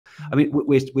I mean,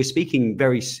 we're speaking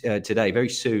today, very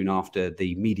soon after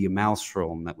the media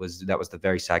maelstrom that was the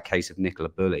very sad case of Nicola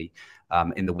Bulley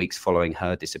in the weeks following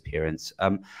her disappearance.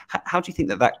 How do you think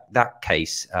that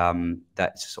case,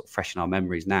 that's sort of fresh in our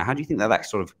memories now, how do you think that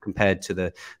sort of compared to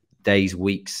the days,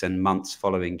 weeks, and months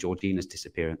following Georgina's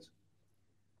disappearance?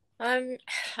 I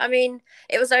mean,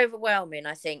 it was overwhelming,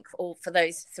 I think, all for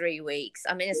those 3 weeks.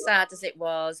 I mean, as sad as it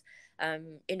was,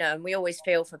 you know, and we always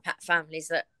feel for families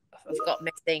that have got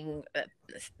missing,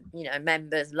 you know,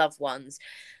 members, loved ones.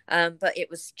 But it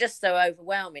was just so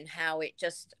overwhelming how it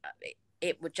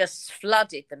would just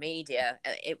flooded the media.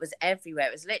 It was everywhere.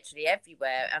 It was literally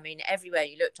everywhere. I mean, everywhere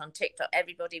you looked on TikTok,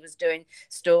 everybody was doing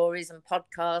stories and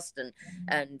podcasts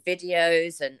and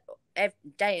videos, and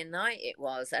every day and night it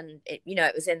was. And it, you know,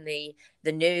 it was in the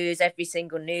news. Every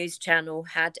single news channel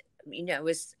had, you know,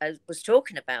 was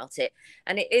talking about it.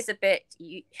 And it is a bit,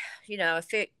 you know, I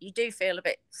feel you do feel a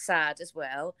bit sad as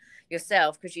well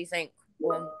yourself, because you think,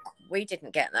 well, we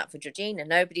didn't get that for Georgina.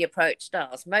 Nobody approached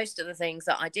us. Most of the things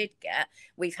that I did get,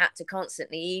 we've had to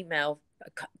constantly email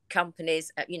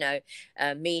companies, you know,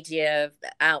 media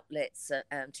outlets,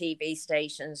 TV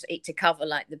stations to cover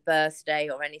like the birthday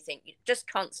or anything. Just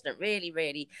really,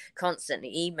 really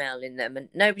constantly emailing them. And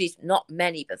not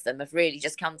many of them have really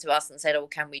just come to us and said, oh,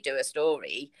 can we do a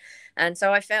story? And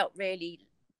so I felt really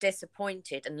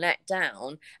disappointed and let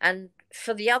down, and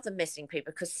for the other missing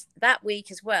people, because that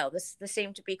week as well there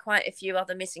seemed to be quite a few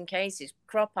other missing cases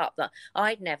crop up that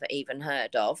I'd never even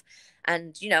heard of.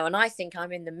 And you know, and I think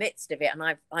I'm in the midst of it, and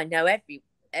I know every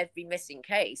missing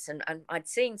case, and I'd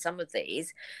seen some of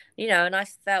these, you know, and I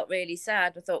felt really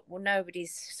sad. I thought, well,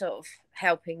 nobody's sort of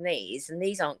helping these, and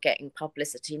these aren't getting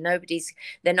publicity,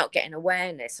 they're not getting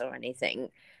awareness or anything.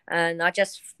 And I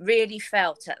just really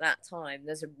felt at that time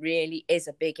really is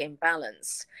a big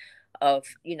imbalance of,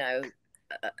 you know,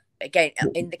 again,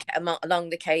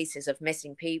 along the cases of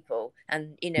missing people.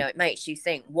 And, you know, it makes you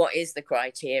think, what is the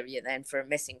criteria then for a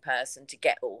missing person to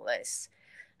get all this?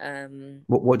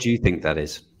 What do you think that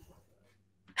is?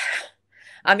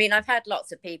 I mean, I've had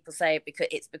lots of people say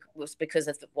it was because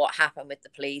of what happened with the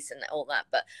police and all that.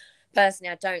 But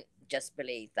personally, I don't just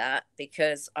believe that,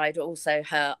 because I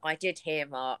did hear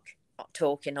Mark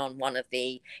talking on one of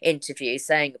the interviews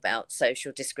saying about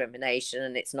social discrimination,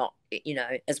 and it's not, you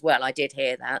know, as well. I did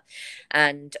hear that.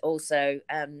 And also,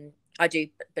 I do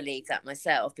believe that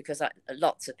myself, because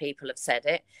lots of people have said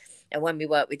it. And when we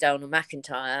worked with Donald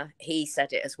McIntyre, he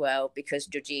said it as well, because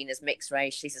Georgina's mixed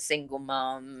race. She's a single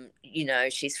mom, you know,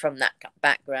 she's from that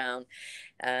background.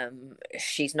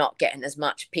 She's not getting as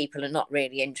much, people are not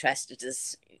really interested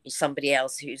as somebody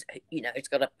else who's, you know, who's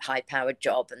got a high powered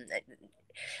job and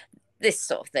this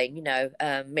sort of thing, you know,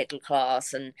 middle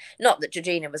class. And not that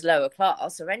Georgina was lower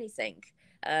class or anything.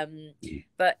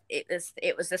 But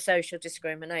it was the social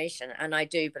discrimination, and I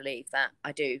do believe that.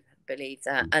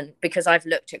 And because I've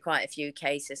looked at quite a few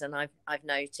cases, and I've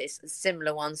noticed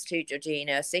similar ones to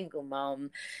Georgina, a single mom,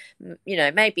 you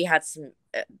know, maybe had some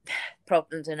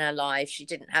problems in her life. She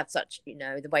didn't have such, you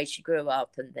know, the way she grew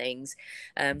up and things.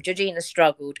 Georgina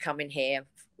struggled coming here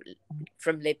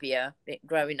from Libya,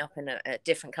 growing up in a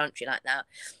different country like that,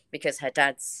 because her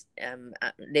dad's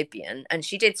Libyan, and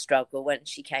she did struggle when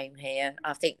she came here,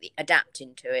 I think,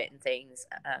 adapting to it and things,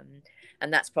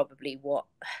 and that's probably what,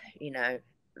 you know,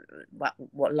 what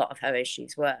a lot of her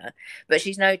issues were. But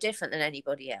she's no different than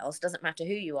anybody else. Doesn't matter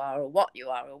who you are or what you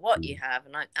have.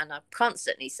 And I'm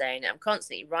constantly saying it, I'm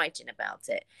constantly writing about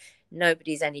it.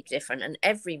 Nobody's any different, and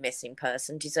every missing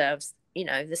person deserves, you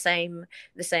know, the same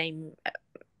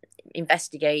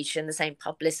investigation, the same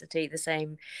publicity, the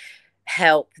same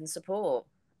help and support.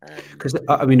 Because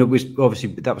I mean, it was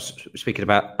obviously, that was speaking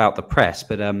about the press,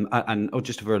 but and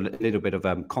just for a little bit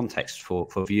of context for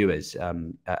viewers,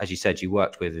 as you said, you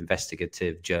worked with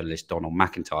investigative journalist Donald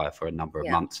McIntyre for a number of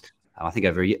months. I think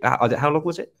over a year. How long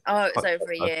was it? Oh, it was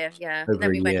over a year. Yeah, and then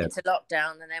we went into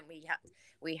lockdown, and then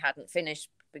we hadn't finished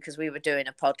because we were doing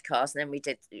a podcast, and then we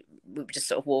were just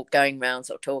sort of going around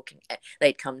sort of talking.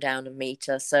 They'd come down and meet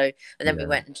us, and then we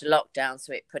went into lockdown,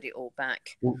 so it put it all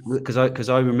back. Because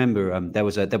I remember there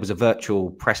was a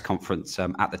virtual press conference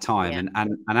at the time,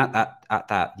 and at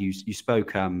that you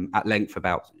spoke at length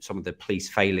about some of the police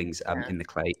failings in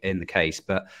the case,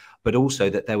 but also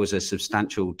that there was a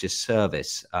substantial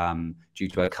disservice due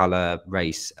to her colour,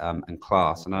 race, and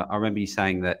class. And I remember you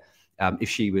saying that if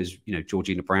she was, you know,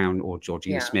 Georgina Brown or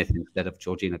Georgina Smith instead of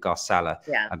Georgina Gharsallah,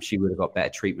 she would have got better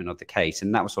treatment of the case.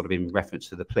 And that was sort of in reference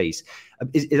to the police.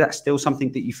 Is that still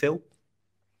something that you feel?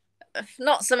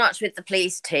 not so much with the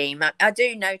police team. I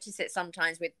do notice it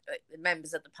sometimes with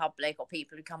members of the public or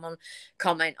people who come on,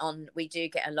 comment on. We do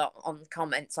get a lot on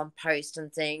comments on posts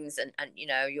and things, and you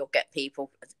know, you'll get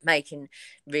people making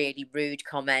really rude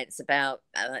comments about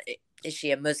is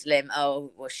she a Muslim?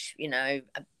 Oh, well, you know,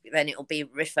 then it'll be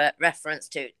reference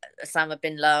to Osama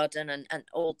bin Laden and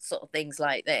all sort of things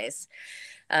like this,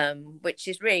 which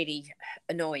is really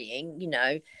annoying, you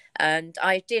know. And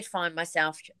I did find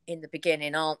myself in the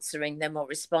beginning answering them or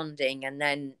responding, and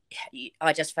then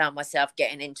I just found myself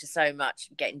getting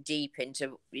deep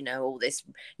into, you know, all this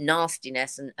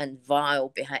nastiness and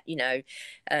vile, you know,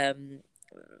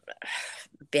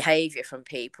 behavior from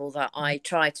people that I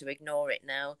try to ignore it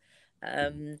now.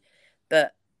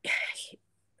 But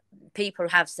people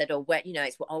have said, oh, where, you know,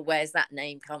 it's, oh, where's that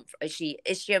name come from? Is she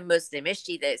a Muslim? Is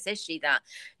she this? Is she that?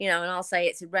 You know, and I'll say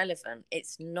it's irrelevant.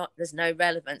 It's not, there's no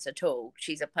relevance at all.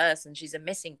 She's a person, she's a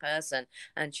missing person,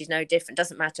 and she's no different.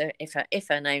 Doesn't matter if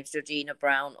her name's Georgina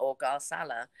Brown or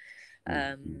Gharsallah.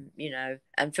 You know,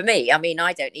 and for me, I mean,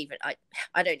 I don't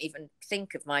even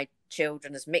think of my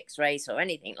children as mixed race or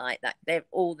anything like that. They're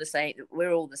all the same.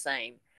 We're all the same.